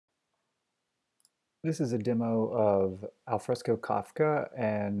This is a demo of Alfresco Kafka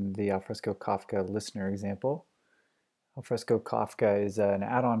and the Alfresco Kafka listener example. Alfresco Kafka is an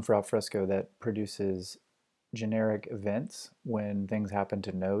add-on for Alfresco that produces generic events when things happen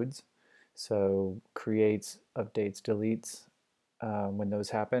to nodes. So creates, updates, deletes when those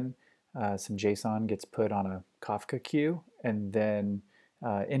happen. Some JSON gets put on a Kafka queue, and then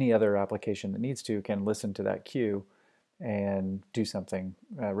any other application that needs to can listen to that queue and do something,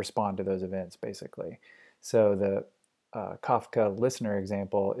 respond to those events basically. So the Kafka listener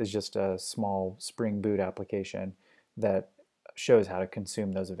example is just a small Spring Boot application that shows how to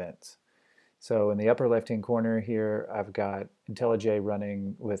consume those events. So in the upper left-hand corner here, I've got IntelliJ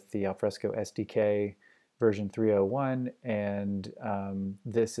running with the Alfresco SDK version 3.01, and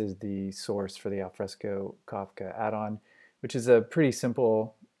this is the source for the Alfresco Kafka add-on, which is a pretty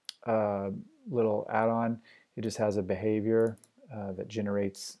simple little add-on. It just has a behavior that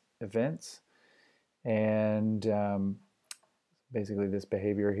generates events, and basically this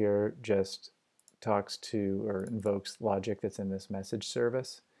behavior here just talks to or invokes logic that's in this message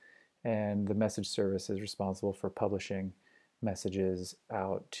service, and the message service is responsible for publishing messages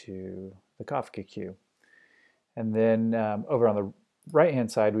out to the Kafka queue. And then over on the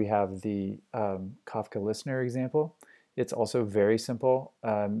right-hand side, we have the Kafka listener example. It's also very simple.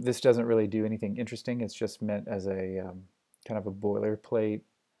 This doesn't really do anything interesting. It's just meant as a kind of a boilerplate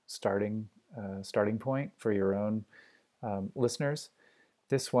starting point for your own listeners.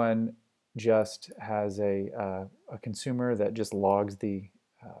 This one just has a consumer that just logs the,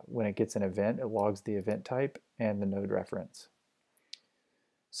 when it gets an event, it logs the event type and the node reference.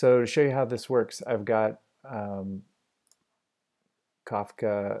 So to show you how this works, I've got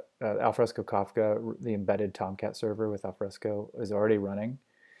Kafka, Alfresco Kafka, the embedded Tomcat server with Alfresco is already running.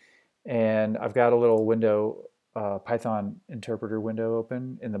 And I've got a little window, Python interpreter window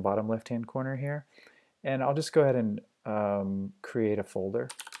open in the bottom left-hand corner here. And I'll just go ahead and create a folder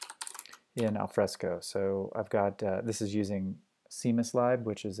in Alfresco. So I've got, this is using CMSLib,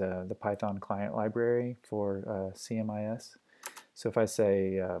 which is the Python client library for CMIS. So if I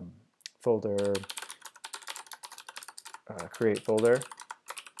say folder, create folder,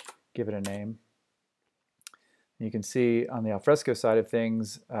 give it a name. You can see on the Alfresco side of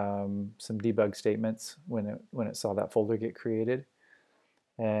things some debug statements when it saw that folder get created.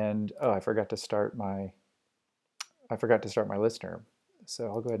 And oh, I forgot to start my listener. So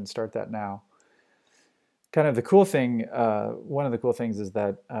I'll go ahead and start that now. Kind of the cool thing, one of the cool things is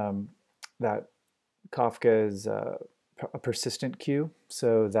that that Kafka is a persistent queue.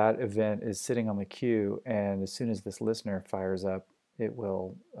 So that event is sitting on the queue, and as soon as this listener fires up, it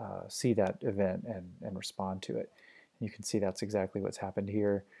will see that event and respond to it. And you can see that's exactly what's happened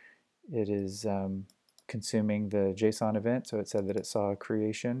here. It is consuming the JSON event, so it said that it saw a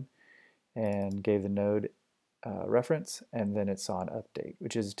creation and gave the node reference, and then it saw an update,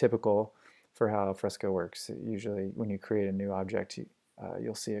 which is typical for how Alfresco works. Usually when you create a new object,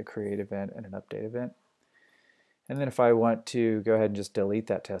 you'll see a create event and an update event. And then if I want to go ahead and just delete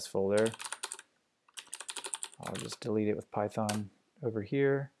that test folder, I'll just delete it with Python over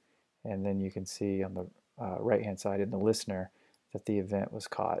here, and then you can see on the right-hand side in the listener that the event was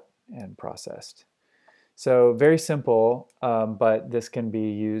caught and processed. So very simple, but this can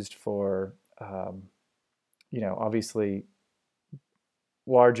be used for, obviously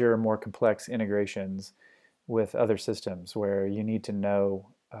larger, more complex integrations with other systems where you need to know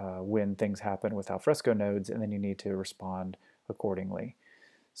when things happen with Alfresco nodes, and then you need to respond accordingly.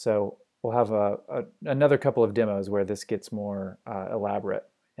 So we'll have another couple of demos where this gets more elaborate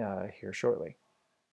here shortly.